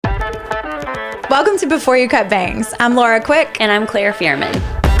Welcome to Before You Cut Bangs. I'm Laura Quick. And I'm Claire Fearman.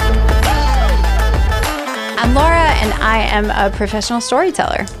 I'm Laura, and I am a professional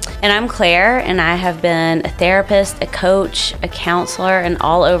storyteller. And I'm Claire, and I have been a therapist, a coach, a counselor, and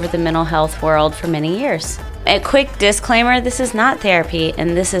all over the mental health world for many years. A quick disclaimer, this is not therapy, and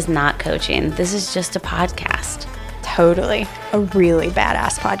this is not coaching. This is just a podcast. Totally. A really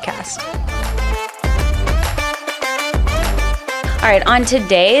badass podcast. All right, on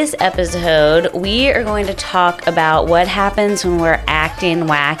today's episode, we are going to talk about what happens when we're acting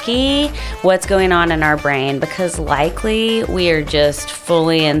wacky, what's going on in our brain, because likely we are just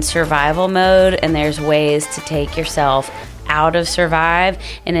fully in survival mode, and there's ways to take yourself out of survive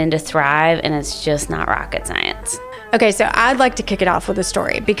and into thrive, and it's just not rocket science. Okay, so I'd like to kick it off with a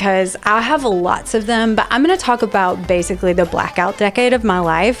story because I have lots of them, but I'm going to talk about basically the blackout decade of my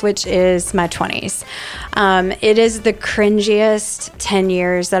life, which is my 20s. It is the cringiest 10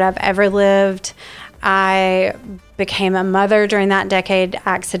 years that I've ever lived. I became a mother during that decade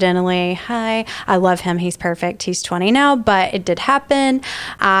accidentally. Hi, I love him. He's perfect. He's 20 now, but it did happen.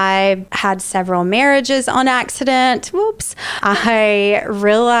 I had several marriages on accident. Whoops. I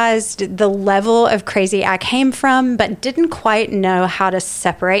realized the level of crazy I came from, but didn't quite know how to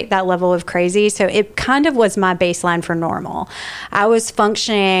separate that level of crazy. So it kind of was my baseline for normal. I was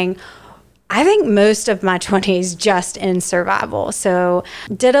functioning, I think, most of my 20s just in survival. So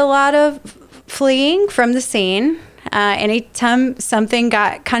did a lot of fleeing from the scene. Anytime something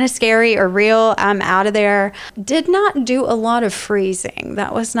got kind of scary or real, I'm out of there. Did not do a lot of freezing.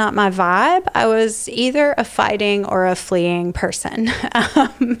 That was not my vibe. I was either a fighting or a fleeing person.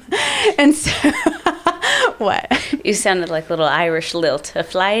 And so, what? You sounded like a little Irish lilt. A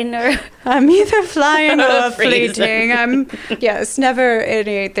flying or? I'm either flying or Freezing. fleeting. Yes, never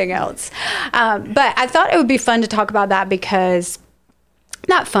anything else. But I thought it would be fun to talk about that because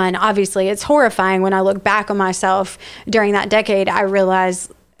not fun, obviously. It's horrifying when I look back on myself during that decade. I realize,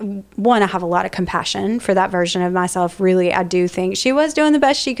 one, I have a lot of compassion for that version of myself. Really, I do think she was doing the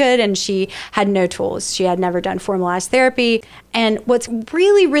best she could, and she had no tools. She had never done formalized therapy. And what's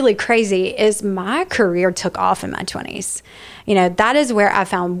really, really crazy is my career took off in my 20s. You know, that is where I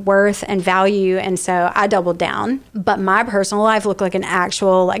found worth and value, and so I doubled down. But my personal life looked like an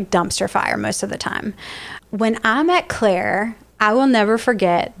actual dumpster fire most of the time. When I met Claire, I will never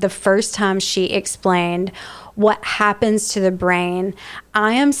forget the first time she explained what happens to the brain.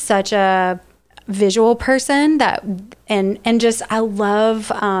 I am such a visual person that, and just, I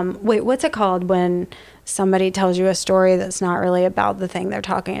love, what's it called when somebody tells you a story that's not really about the thing they're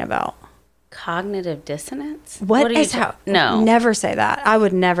talking about? Cognitive dissonance? What is how? No. Never say that. I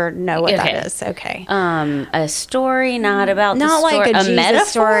would never know what Okay. that is. Okay. A story not about Not the story. like a Jesus metaphor?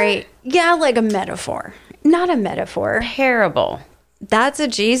 story. Yeah, like a metaphor. Not a metaphor. Parable. That's a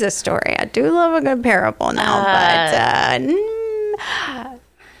Jesus story. I do love a good parable now, but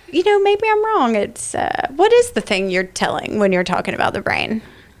maybe I'm wrong. It's what is the thing you're telling when you're talking about the brain?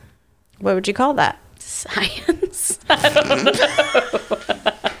 What would you call that? Science. I don't know.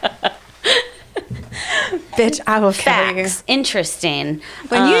 Bitch, I will kill you. Facts. Interesting.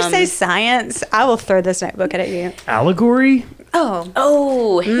 When you say science, I will throw this notebook at you. Allegory?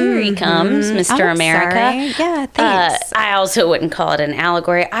 Oh, here he comes, Mr. I'm America. sorry. Yeah, thanks. I also wouldn't call it an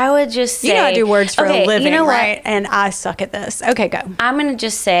allegory. I would just say... You know I do words for a living, you know right? And I suck at this. Okay, go. I'm going to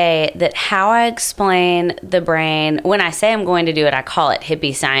just say that how I explain the brain, when I say I'm going to do it, I call it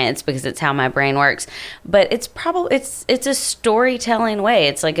hippie science because it's how my brain works. But it's probably, it's a storytelling way.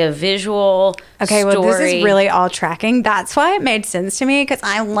 It's like a visual Okay, story. well, this is really all tracking. That's why it made sense to me because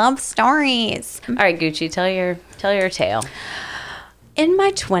I love stories. All right, Gucci, tell your tale. In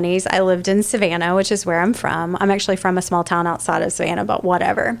my 20s, I lived in Savannah, which is where I'm from. I'm actually from a small town outside of Savannah, but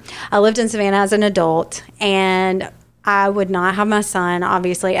whatever. I lived in Savannah as an adult, and I would not have my son,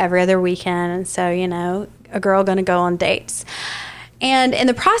 obviously, every other weekend. And so, a girl going to go on dates. And in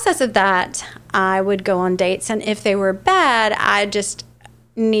the process of that, I would go on dates, and if they were bad, I just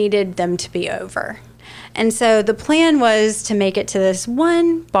needed them to be over. And so the plan was to make it to this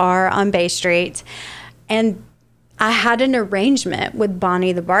one bar on Bay Street, and I had an arrangement with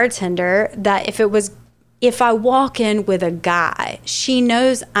Bonnie, the bartender, that if I walk in with a guy, she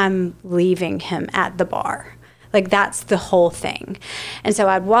knows I'm leaving him at the bar. That's the whole thing. And so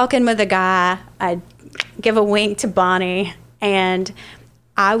I'd walk in with a guy, I'd give a wink to Bonnie, and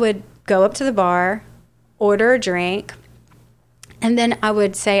I would go up to the bar, order a drink, and then I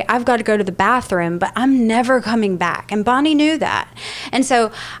would say, I've got to go to the bathroom, but I'm never coming back. And Bonnie knew that. And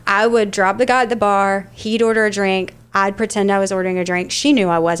so I would drop the guy at the bar. He'd order a drink. I'd pretend I was ordering a drink. She knew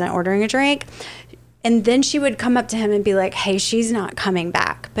I wasn't ordering a drink. And then she would come up to him and be like, hey, she's not coming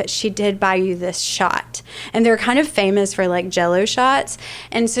back, but she did buy you this shot. And they're kind of famous for like Jell-O shots.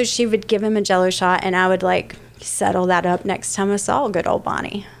 And so she would give him a Jell-O shot, and I would like settle that up next time I saw good old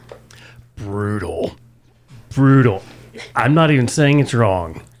Bonnie. Brutal. I'm not even saying it's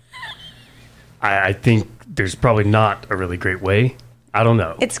wrong. I think there's probably not a really great way. I don't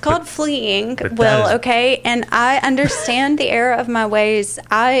know. It's called fleeing, Will, okay? And I understand the error of my ways.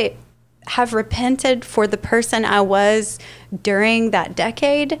 I have repented for the person I was during that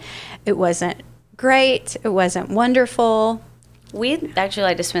decade. It wasn't great. It wasn't wonderful. We'd actually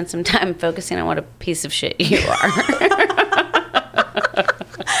like to spend some time focusing on what a piece of shit you are.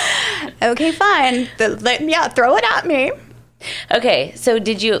 Okay, fine. Throw it at me. Okay, so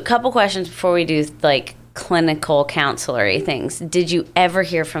a couple questions before we do like clinical counselory things. Did you ever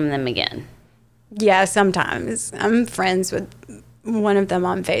hear from them again? Yeah, sometimes. I'm friends with one of them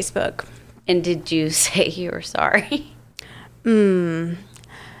on Facebook. And did you say you were sorry?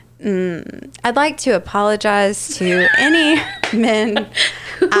 I'd like to apologize to any men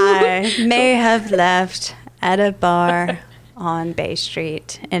I may have left at a bar on Bay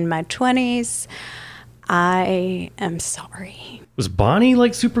Street in my 20s. I am sorry. Was Bonnie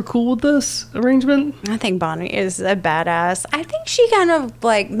like super cool with this arrangement? I think Bonnie is a badass. I think she kind of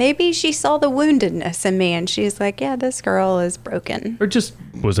like, maybe she saw the woundedness in me and she's like, yeah, this girl is broken. Or just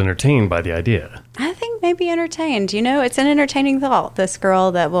was entertained by the idea. I think maybe entertained. You know, it's an entertaining thought. This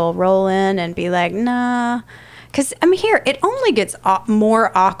girl that will roll in and be like, nah. Because, I mean, here, it only gets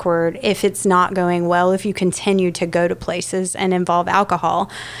more awkward if it's not going well, if you continue to go to places and involve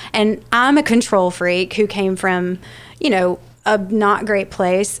alcohol. And I'm a control freak who came from, you know, a not great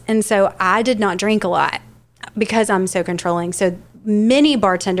place. And so I did not drink a lot because I'm so controlling. So many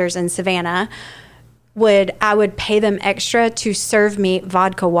bartenders in Savannah I would pay them extra to serve me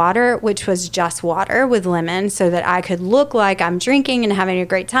vodka water, which was just water with lemon, so that I could look like I'm drinking and having a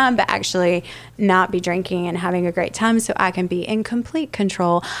great time, but actually not be drinking and having a great time, so I can be in complete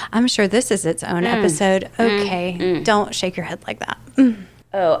control. I'm sure this is its own episode. Okay, don't shake your head like that.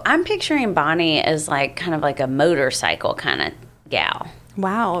 Oh, I'm picturing Bonnie as like kind of like a motorcycle kind of gal.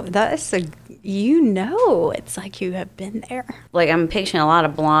 Wow, that's it's like you have been there. Like I'm picturing a lot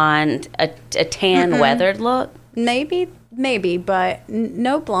of blonde, a tan, weathered look. Maybe, but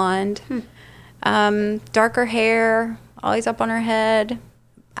no blonde. Darker hair, always up on her head.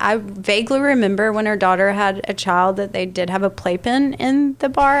 I vaguely remember when her daughter had a child that they did have a playpen in the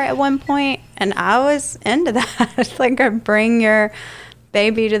bar at one point, and I was into that. It's like a bring your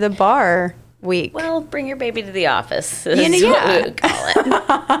baby to the bar week. Well, bring your baby to the office is what we would call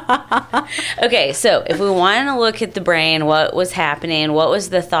it. Okay, so if we want to look at the brain, what was happening, what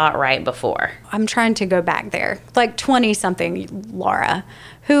was the thought right before? I'm trying to go back there. Like 20-something Laura,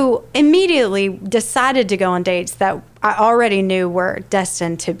 who immediately decided to go on dates that I already knew were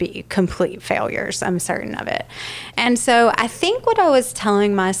destined to be complete failures. I'm certain of it. And so I think what I was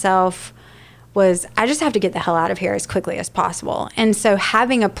telling myself was I just have to get the hell out of here as quickly as possible. And so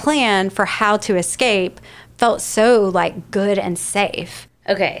having a plan for how to escape felt so like good and safe.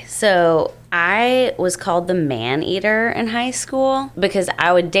 Okay, so I was called the man eater in high school because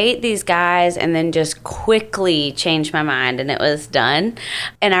I would date these guys and then just quickly change my mind and it was done.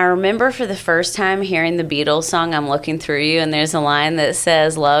 And I remember for the first time hearing the Beatles song, I'm Looking Through You, and there's a line that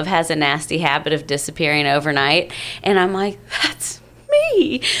says, love has a nasty habit of disappearing overnight. And I'm like, that's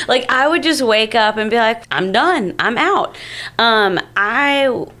me. Like I would just wake up and be like, I'm done, I'm out.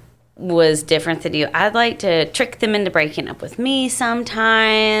 I was different than you. I'd like to trick them into breaking up with me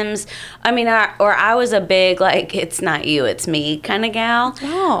sometimes. I mean, I was a big like, it's not you, it's me kind of gal.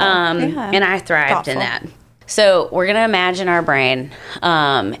 Oh, yeah. And I thrived in that. So we're going to imagine our brain,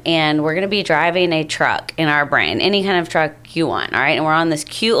 and we're going to be driving a truck in our brain, any kind of truck you want, all right? And we're on this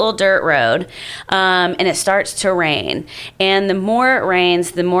cute little dirt road, and it starts to rain. And the more it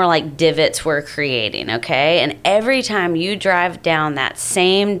rains, the more like divots we're creating, okay? And every time you drive down that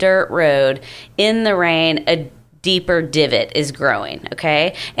same dirt road in the rain, a deeper divot is growing,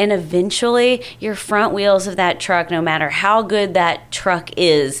 okay? And eventually your front wheels of that truck, no matter how good that truck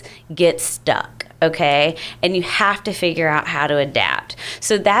is, get stuck. Okay? And you have to figure out how to adapt.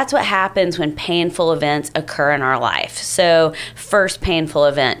 So that's what happens when painful events occur in our life. So first painful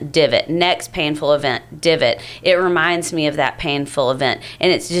event, divot. Next painful event, divot. It reminds me of that painful event.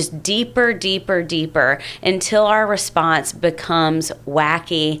 And it's just deeper, deeper, deeper until our response becomes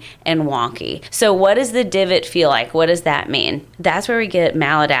wacky and wonky. So what does the divot feel like? What does that mean? That's where we get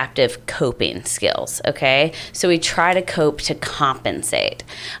maladaptive coping skills, okay? So we try to cope to compensate.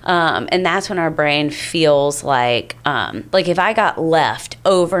 And that's when our brain brain feels like if I got left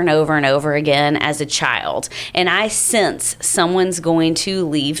over and over and over again as a child, and I sense someone's going to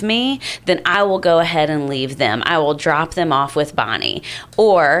leave me, then I will go ahead and leave them. I will drop them off with Bonnie.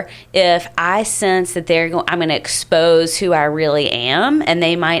 Or if I sense that I'm going to expose who I really am and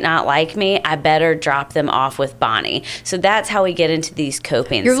they might not like me, I better drop them off with Bonnie. So that's how we get into these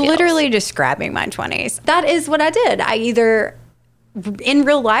coping You're skills. literally describing my 20s. That is what I did. I either in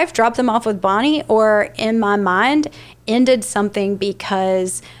real life dropped them off with Bonnie, or in my mind ended something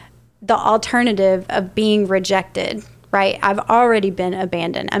because the alternative of being rejected, right? I've already been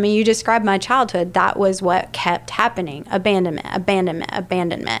abandoned. I mean, you described my childhood. That was what kept happening. Abandonment, abandonment,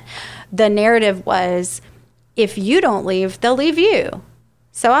 abandonment. The narrative was, if you don't leave, they'll leave you.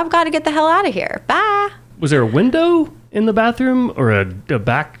 So I've got to get the hell out of here. Bye. Was there a window in the bathroom or a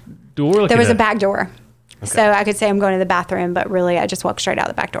back door? There was a back door. Okay. So I could say I'm going to the bathroom, but really I just walked straight out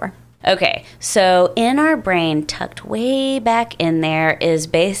the back door. Okay, so in our brain, tucked way back in there, is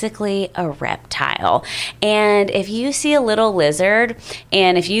basically a reptile. And if you see a little lizard,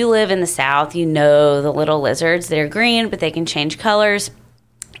 and if you live in the South, you know the little lizards that are green, but they can change colors.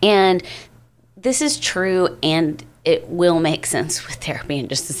 And this is true, and it will make sense with therapy in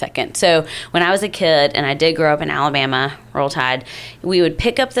just a second. So when I was a kid, and I did grow up in Alabama, Roll Tide, we would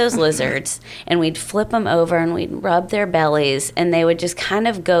pick up those lizards and we'd flip them over and we'd rub their bellies and they would just kind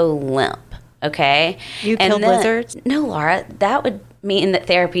of go limp, okay? You killed lizards? No, Laura, that would mean that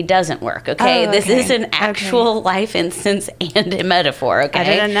therapy doesn't work, okay? This is an actual life instance and a metaphor, okay? I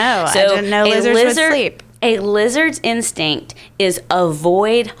didn't know. So I didn't know lizards would sleep. A lizard's instinct is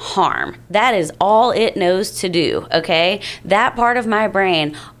avoid harm. That is all it knows to do, okay? That part of my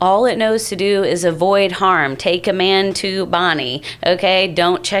brain, all it knows to do is avoid harm. Take a man to Bonnie, okay?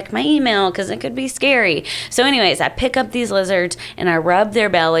 Don't check my email because it could be scary. So anyways, I pick up these lizards and I rub their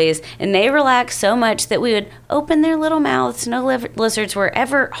bellies and they relax so much that we would open their little mouths. No lizards were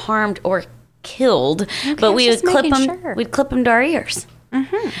ever harmed or killed, but we would clip them. Sure. We'd clip them to our ears.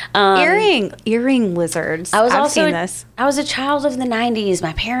 Mm-hmm. Earring lizards. I've seen this. I was a child of the 90s.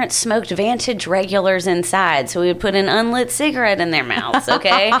 My parents smoked Vantage regulars inside, so we would put an unlit cigarette in their mouths,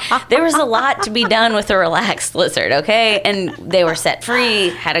 okay? There was a lot to be done with a relaxed lizard, okay? And they were set free,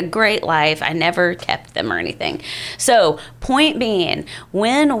 had a great life. I never kept them or anything. So, point being,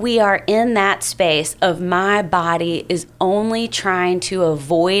 when we are in that space of my body is only trying to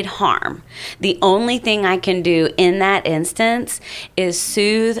avoid harm, the only thing I can do in that instance is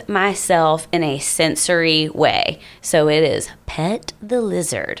soothe myself in a sensory way. So it is pet the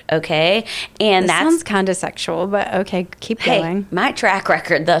lizard, okay? And that sounds kind of sexual, but okay, keep going. My track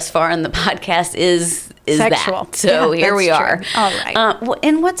record thus far in the podcast is sexual. That. So here we are. True. All right.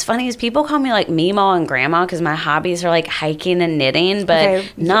 And what's funny is people call me like Meemaw and Grandma because my hobbies are like hiking and knitting,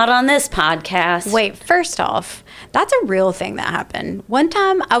 but not on this podcast. Wait, first off, that's a real thing that happened. One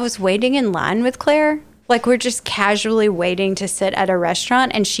time I was waiting in line with Claire. Like, we're just casually waiting to sit at a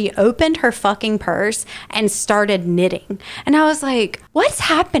restaurant, and she opened her fucking purse and started knitting. And I was like, what's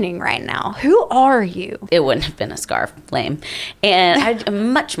happening right now? Who are you? It wouldn't have been a scarf, lame. And I'm a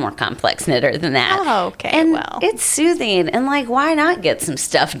much more complex knitter than that. Oh, okay, and well. It's soothing. And, like, why not get some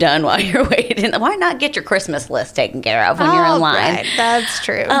stuff done while you're waiting? Why not get your Christmas list taken care of when you're in line? Right, that's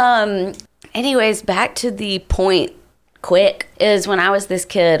true. Anyways, back to the point quick is when I was this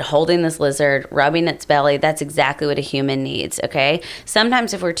kid holding this lizard, rubbing its belly. That's exactly what a human needs, okay?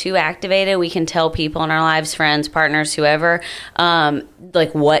 Sometimes if we're too activated, we can tell people in our lives, friends, partners, whoever,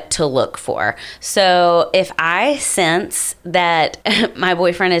 like what to look for. So if I sense that my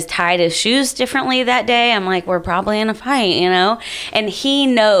boyfriend has tied his shoes differently that day, I'm like, we're probably in a fight, you know? And he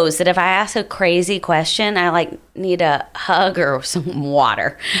knows that if I ask a crazy question, I like need a hug or some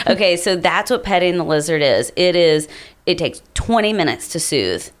water. Okay, so that's what petting the lizard is. It takes 20 minutes to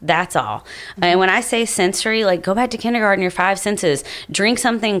soothe. That's all. And when I say sensory, like go back to kindergarten, your 5 senses. Drink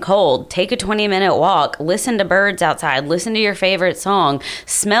something cold. Take a 20-minute walk. Listen to birds outside. Listen to your favorite song.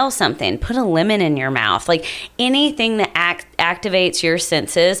 Smell something. Put a lemon in your mouth. Like anything that activates your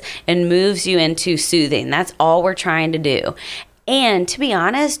senses and moves you into soothing. That's all we're trying to do. And to be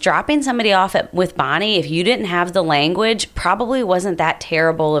honest, dropping somebody off with Bonnie, if you didn't have the language, probably wasn't that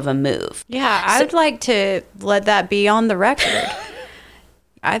terrible of a move. Yeah, I would like to let that be on the record.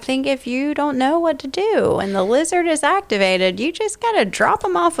 I think if you don't know what to do and the lizard is activated, you just got to drop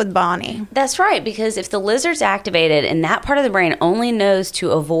them off with Bonnie. That's right, because if the lizard's activated and that part of the brain only knows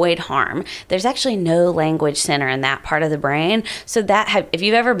to avoid harm, there's actually no language center in that part of the brain. So if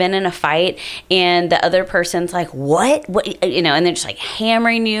you've ever been in a fight and the other person's like, what, and they're just like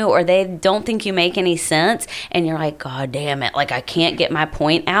hammering you, or they don't think you make any sense, and you're like, God damn it, like I can't get my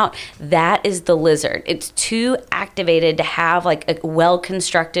point out. That is the lizard. It's too activated to have like a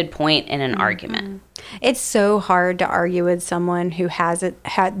well-constructed point in an argument. It's so hard to argue with someone who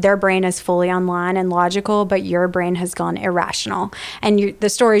their brain is fully online and logical, but your brain has gone irrational. And the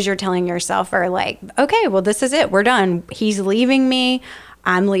stories you're telling yourself are like, okay, well, this is it. We're done. He's leaving me.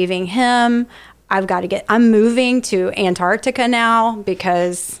 I'm leaving him. I'm moving to Antarctica now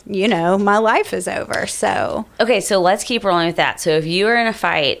because, my life is over. So. Okay, so let's keep rolling with that. So if you are in a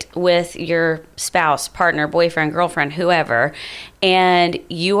fight with your spouse, partner, boyfriend, girlfriend, whoever, and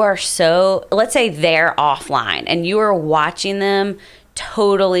you are let's say they're offline and you are watching them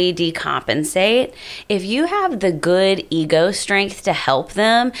totally decompensate. If you have the good ego strength to help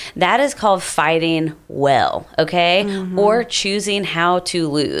them, that is called fighting well, okay? Mm-hmm. Or choosing how to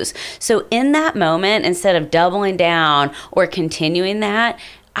lose. So in that moment, instead of doubling down or continuing that,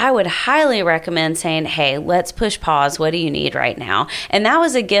 I would highly recommend saying, hey, let's push pause. What do you need right now? And that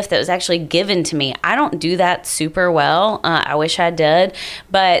was a gift that was actually given to me. I don't do that super well. I wish I did.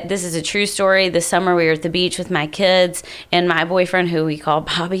 But this is a true story. This summer we were at the beach with my kids and my boyfriend, who we call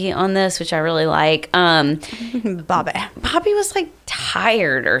Bobby on this, which I really like. Bobby was like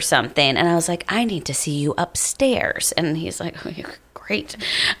tired or something. And I was like, I need to see you upstairs. And he's like, oh, great.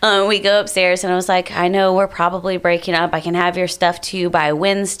 We go upstairs and I was like, I know we're probably breaking up. I can have your stuff to you by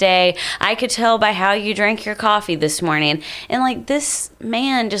Wednesday. I could tell by how you drank your coffee this morning. And like this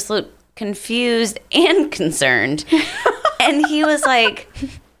man just looked confused and concerned. And he was like,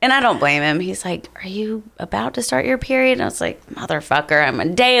 and I don't blame him. He's like, are you about to start your period? And I was like, motherfucker, I'm a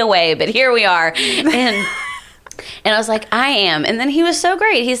day away, but here we are. And I was like, I am. And then he was so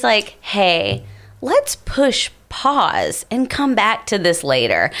great. He's like, hey, let's push pause and come back to this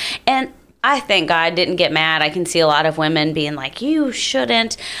later. And I thank God didn't get mad. I can see a lot of women being like, you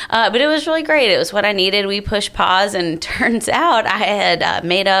shouldn't. But it was really great. It was what I needed. We pushed pause, and turns out I had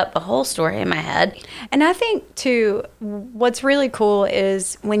made up a whole story in my head. And I think, too, what's really cool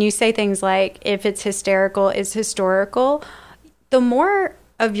is when you say things like, if it's hysterical, it's historical, the more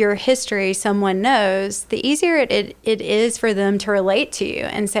of your history someone knows, the easier it is for them to relate to you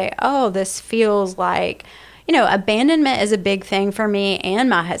and say, oh, this feels like, abandonment is a big thing for me and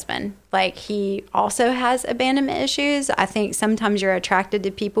my husband. Like, he also has abandonment issues. I think sometimes you're attracted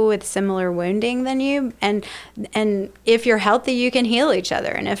to people with similar wounding than you. And if you're healthy, you can heal each other.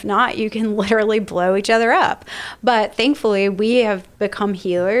 And if not, you can literally blow each other up. But thankfully, we have become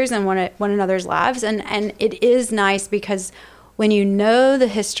healers in one another's lives. And it is nice because when you know the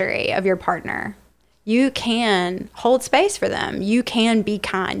history of your partner, you can hold space for them. You can be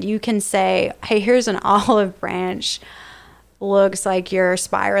kind. You can say, hey, here's an olive branch. Looks like you're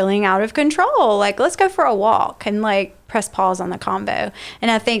spiraling out of control. Like, let's go for a walk, and like press pause on the convo.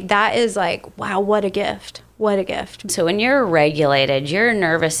 And I think that is like, wow, what a gift. What a gift. So when you're regulated, your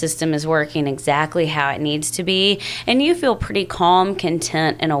nervous system is working exactly how it needs to be, and you feel pretty calm,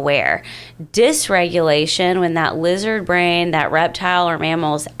 content, and aware. Dysregulation, when that lizard brain, that reptile or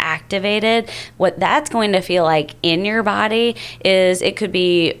mammal is activated, what that's going to feel like in your body is it could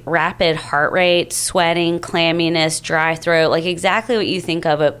be rapid heart rate, sweating, clamminess, dry throat, like exactly what you think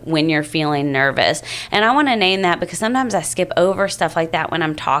of it when you're feeling nervous. And I want to name that because sometimes I skip over stuff like that when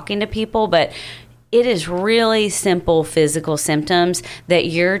I'm talking to people, but it is really simple physical symptoms that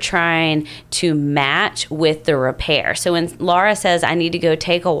you're trying to match with the repair. So when Laura says, I need to go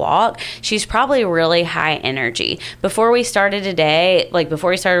take a walk, she's probably really high energy. Before we started today, like before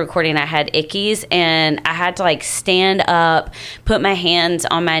we started recording, I had ickies and I had to like stand up, put my hands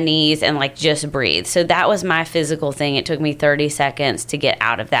on my knees and like just breathe. So that was my physical thing. It took me 30 seconds to get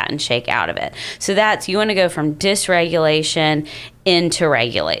out of that and shake out of it. So you want to go from dysregulation into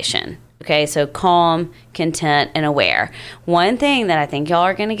regulation. Okay, so calm, content, and aware. One thing that I think y'all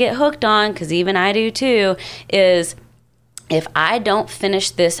are going to get hooked on, because even I do too, is if I don't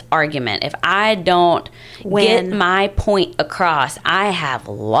finish this argument, if I don't get my point across, I have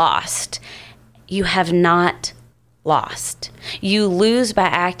lost. You have not lost. You lose by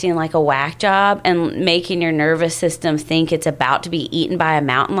acting like a whack job and making your nervous system think it's about to be eaten by a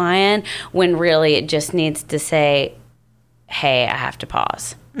mountain lion, when really it just needs to say, hey, I have to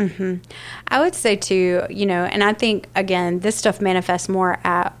pause. I would say too, and I think, again, this stuff manifests more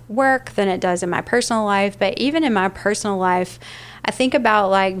at work than it does in my personal life. But even in my personal life, I think about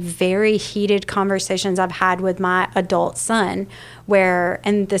like very heated conversations I've had with my adult son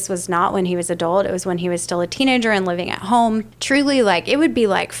and this was not when he was adult, it was when he was still a teenager and living at home. Truly, like, it would be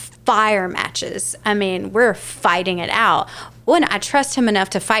like fire matches. I mean, we're fighting it out. When I trust him enough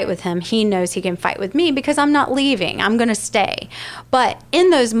to fight with him, he knows he can fight with me because I'm not leaving. I'm going to stay. But in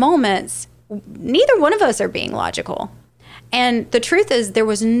those moments, neither one of us are being logical. And the truth is, there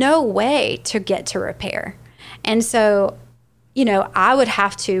was no way to get to repair. And so, I would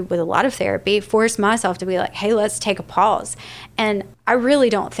have to, with a lot of therapy, force myself to be like, hey, let's take a pause. And I really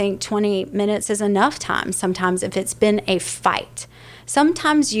don't think 20 minutes is enough time sometimes if it's been a fight.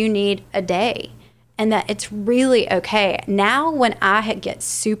 Sometimes you need a day, and that it's really okay. Now, when I get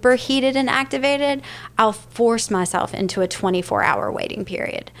super heated and activated, I'll force myself into a 24-hour waiting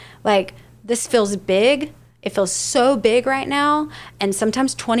period. Like, this feels big. It feels so big right now. And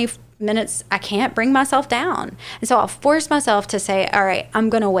sometimes 20 minutes, I can't bring myself down. And so I'll force myself to say, all right,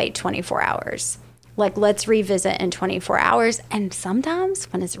 I'm going to wait 24 hours. Like, let's revisit in 24 hours. And sometimes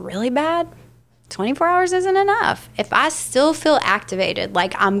when it's really bad, 24 hours isn't enough. If I still feel activated,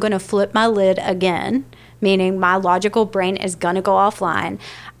 like I'm going to flip my lid again, meaning my logical brain is going to go offline,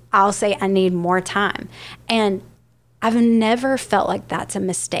 I'll say I need more time. And I've never felt like that's a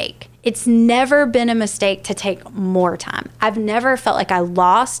mistake. It's never been a mistake to take more time. I've never felt like I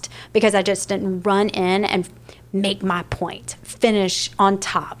lost because I just didn't run in and make my point, finish on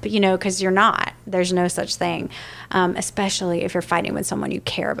top, because you're not. There's no such thing, especially if you're fighting with someone you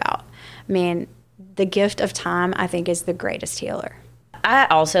care about. I mean, the gift of time, I think, is the greatest healer. I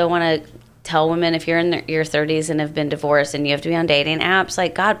also want to tell women, if you're in your 30s and have been divorced and you have to be on dating apps,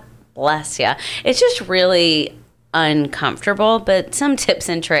 like, God bless you. It's just really uncomfortable, but some tips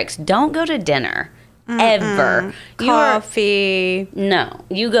and tricks. Don't go to dinner. Ever. Coffee. No,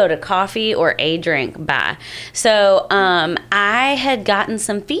 you go to coffee or a drink. Bye. So I had gotten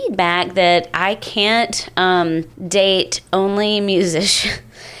some feedback that I can't date only musicians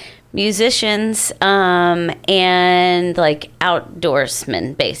and like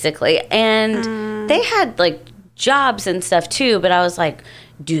outdoorsmen, basically. And they had like jobs and stuff too, but I was like,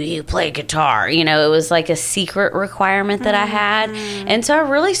 do you play guitar? It was like a secret requirement that I had. And so I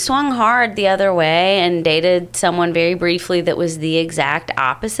really swung hard the other way and dated someone very briefly that was the exact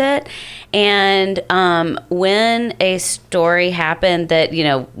opposite. And when a story happened that,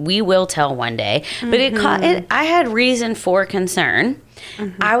 we will tell one day, but I had reason for concern.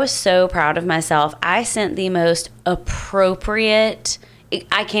 I was so proud of myself. I sent the most appropriate,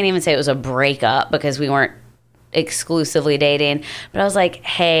 I can't even say it was a breakup because we weren't exclusively dating, but I was like,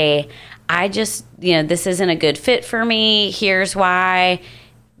 hey, I just, this isn't a good fit for me. Here's why.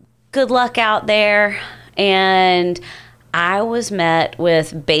 Good luck out there. And I was met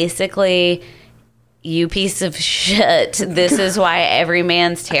with basically, you piece of shit. This is why every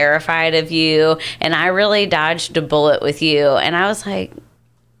man's terrified of you. And I really dodged a bullet with you. And I was like,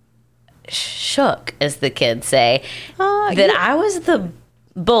 shook, as the kids say, that I was the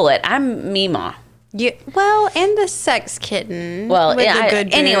bullet. I'm Mima. And the sex kitten. Well,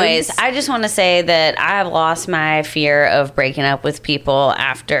 anyways, I just want to say that I have lost my fear of breaking up with people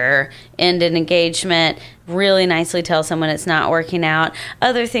after end an engagement. Really nicely tell someone it's not working out.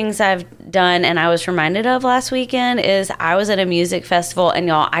 Other things I've done, and I was reminded of last weekend, is I was at a music festival, and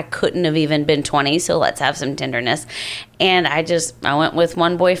y'all, I couldn't have even been 20, so let's have some tenderness. And I went with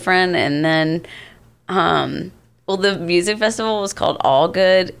one boyfriend, and then, the music festival was called All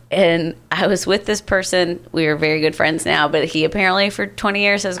Good, and I was with this person. We are very good friends now, but he apparently for 20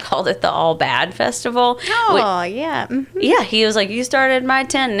 years has called it the All Bad Festival. Oh, yeah. Mm-hmm. Yeah, he was like, you started my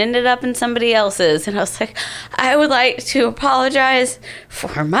tent and ended up in somebody else's. And I was like, I would like to apologize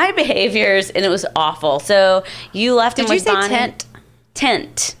for my behaviors, and it was awful. So you left him with Bonnie. Did you say tent?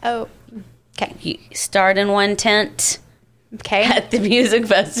 Tent. Oh, okay. You start in one tent. Okay. At the music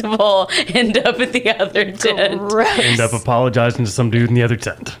festival, end up at the other tent. Gross. End up apologizing to some dude in the other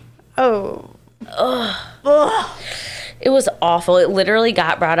tent. Oh. Ugh. It was awful. It literally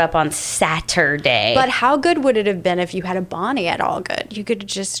got brought up on Saturday. But how good would it have been if you had a Bonnie at All Good? You could have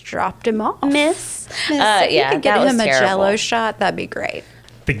just dropped him off. Miss. If you could get him a terrible. Jell-O shot, that'd be great.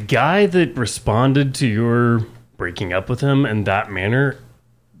 The guy that responded to your breaking up with him in that manner,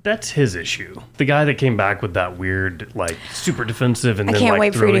 that's his issue. The guy that came back with that weird, like, super defensive and I then, can't like,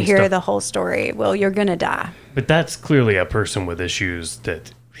 wait for you to hear stuff. the whole story. Well, you're going to die. But that's clearly a person with issues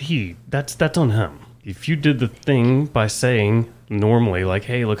that that's on him. If you did the thing by saying normally, like,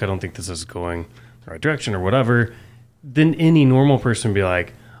 hey, look, I don't think this is going the right direction or whatever, then any normal person would be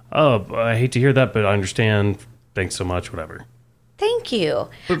like, oh, I hate to hear that, but I understand. Thanks so much, whatever. Thank you.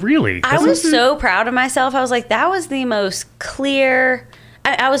 But really, I was so proud of myself. I was like, that was the most clear.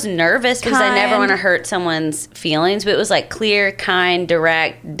 I was nervous because I never want to hurt someone's feelings, but it was like clear, kind,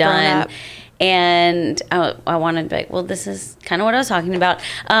 direct, done. And I wanted to be like, well, this is kind of what I was talking about.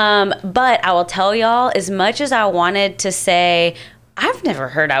 But I will tell y'all, as much as I wanted to say, I've never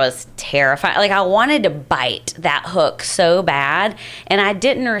heard I was terrified. Like, I wanted to bite that hook so bad, and I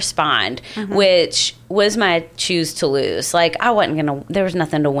didn't respond, which was my choose to lose. Like, I wasn't going to, there was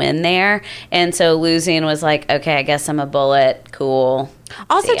nothing to win there. And so losing was like, okay, I guess I'm a bullet. Cool.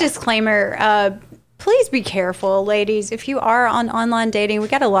 Also, disclaimer, please be careful, ladies. If you are on online dating, we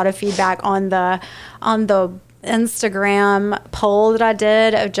got a lot of feedback on the Instagram poll that I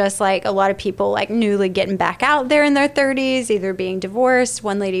did of just like a lot of people like newly getting back out there in their 30s, either being divorced.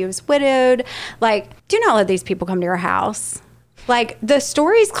 One lady was widowed. Like, do not let these people come to your house. Like, the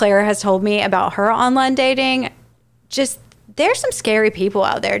stories Claire has told me about her online dating, just there's some scary people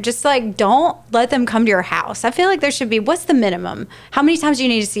out there. Just like, don't let them come to your house. I feel like there should be, what's the minimum? How many times do you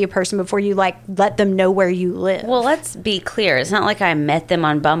need to see a person before you like let them know where you live? Well, let's be clear. It's not like I met them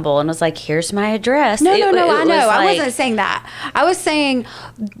on Bumble and was like, here's my address. No, I know. I wasn't saying that. I was saying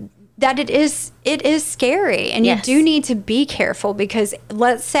that it is scary, and you do need to be careful, because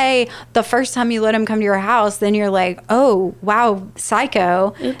let's say the first time you let them come to your house, then you're like, oh wow,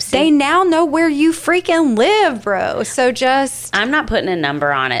 psycho. Oopsie. They now know where you freaking live, bro. So just, I'm not putting a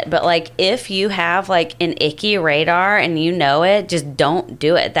number on it, but like, if you have like an icky radar and you know it, just don't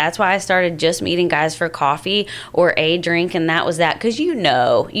do it. That's why I started just meeting guys for coffee or a drink, and that was that, because you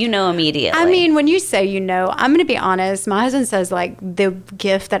know immediately. I mean, when you say I'm gonna be honest, my husband says like the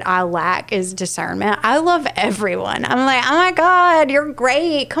gift that I lack is discernment. I love everyone. I'm like, oh my God, you're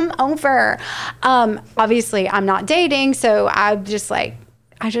great. Come over. Obviously, I'm not dating, so I just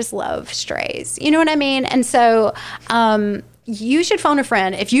love strays. You know what I mean? And so you should phone a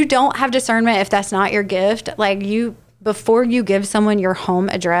friend. If you don't have discernment, if that's not your gift, like before you give someone your home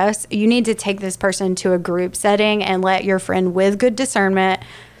address, you need to take this person to a group setting and let your friend with good discernment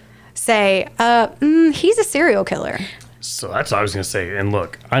say, he's a serial killer. So that's what I was going to say. And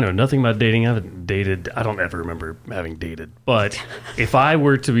look, I know nothing about dating. I haven't dated. I don't ever remember having dated. But if I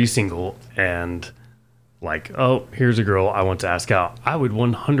were to be single and like, oh, here's a girl I want to ask out, I would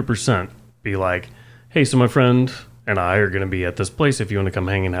 100% be like, hey, so my friend and I are going to be at this place if you want to come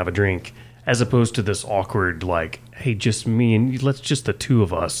hang and have a drink, as opposed to this awkward, like, hey, just me and let's just the two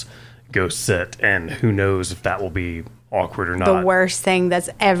of us go sit, and who knows if that will be awkward or not. The worst thing that's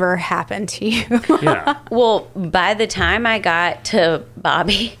ever happened to you. Yeah. Well, by the time I got to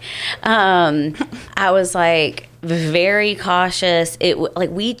Bobby, I was like very cautious.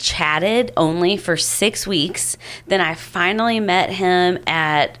 We chatted only for 6 weeks. Then I finally met him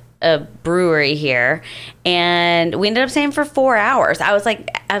at a brewery here, and we ended up staying for 4 hours. I was like,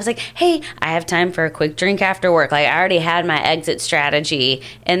 hey, I have time for a quick drink after work. Like, I already had my exit strategy,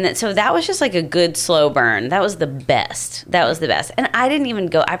 and so that was just like a good slow burn. That was the best. And I didn't even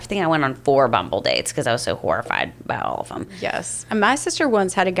go. I think I went on 4 Bumble dates because I was so horrified by all of them. Yes. And my sister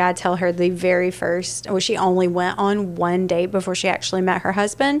once had a guy tell her the very first, she only went on 1 date before she actually met her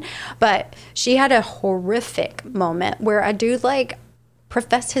husband, but she had a horrific moment where a dude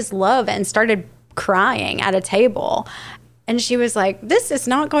professed his love and started crying at a table. And she was like, this is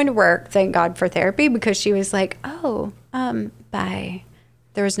not going to work. Thank God for therapy, because she was like, oh, bye.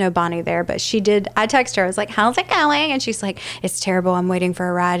 There was no Bonnie there, but she did. I texted her. I was like, how's it going? And she's like, it's terrible. I'm waiting for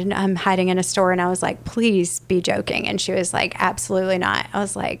a ride and I'm hiding in a store. And I was like, please be joking. And she was like, absolutely not. I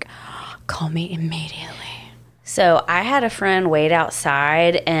was like, call me immediately. So I had a friend wait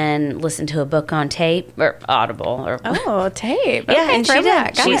outside and listen to a book on tape or Audible. Tape. Yeah, okay, and she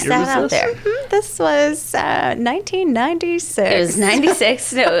did. She sat out there. This was 1996. It was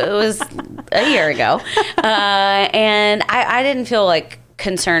 96. No, it was a year ago. And I didn't feel like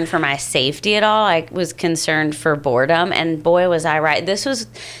concerned for my safety at all. I was concerned for boredom. And boy, was I right. This was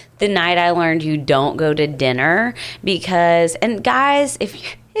the night I learned you don't go to dinner because, and guys, if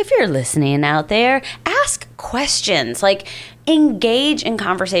you're listening out there, ask questions. Like, engage in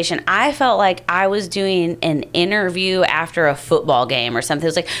conversation. I felt like I was doing an interview after a football game or something. It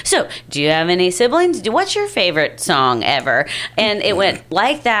was like, so, do you have any siblings? What's your favorite song ever? And it went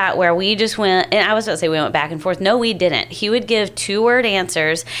like that, where we just went, and I was about to say we went back and forth. No, we didn't. He would give 2-word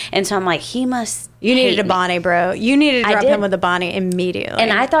answers, and so I'm like, he must You needed a Bonnie, bro. You needed to drop him with a Bonnie immediately.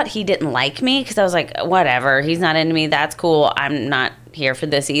 And I thought he didn't like me because I was like, whatever, he's not into me. That's cool. I'm not here for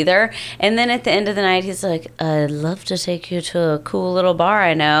this either. And then at the end of the night, he's like, I'd love to take you to a cool little bar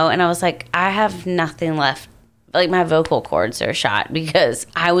I know. And I was like, I have nothing left like my vocal cords are shot because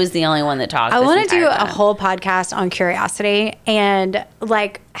I was the only one that talked. I want to do time. a whole podcast on curiosity and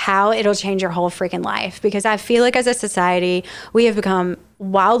like how it'll change your whole freaking life, because I feel like as a society we have become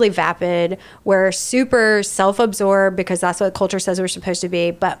wildly vapid. We're super self-absorbed because that's what culture says we're supposed to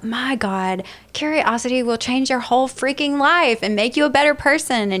be. But my God, curiosity will change your whole freaking life and make you a better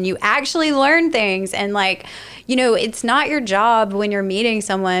person, and you actually learn things. And like, you know, it's not your job when you're meeting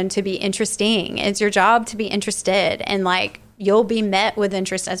someone to be interesting. It's your job to be interested, and like you'll be met with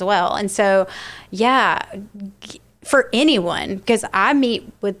interest as well. And so, yeah, for anyone, because I meet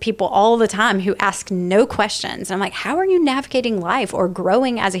with people all the time who ask no questions. And I'm like, how are you navigating life or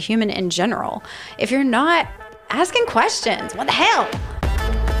growing as a human in general if you're not asking questions? What the hell?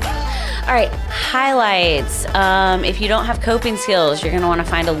 All right, highlights. If you don't have coping skills, you're going to want to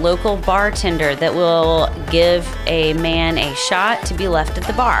find a local bartender that will give a man a shot to be left at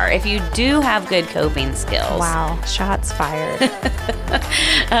the bar. If you do have good coping skills. Wow, shots fired.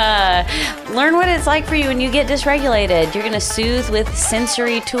 Learn what it's like for you when you get dysregulated. You're going to soothe with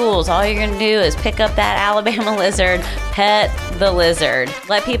sensory tools. All you're going to do is pick up that Alabama lizard, pet the lizard.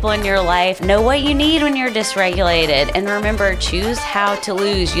 Let people in your life know what you need when you're dysregulated. And remember, choose how to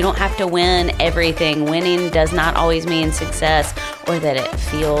lose. You don't have to win everything. Winning does not always mean success or that it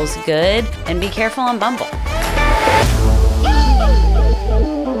feels good. And be careful on Bumble.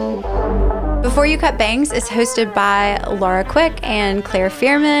 Before You Cut Bangs is hosted by Laura Quick and Claire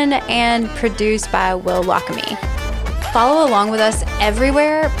Fearman and produced by Will Lockamy. Follow along with us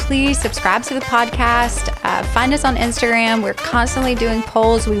everywhere. Please subscribe to the podcast. Find us on Instagram. We're constantly doing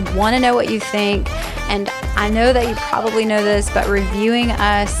polls. We want to know what you think. And I know that you probably know this, but reviewing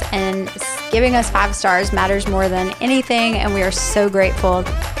us and giving us 5 stars matters more than anything. And we are so grateful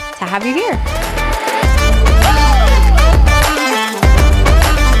to have you here.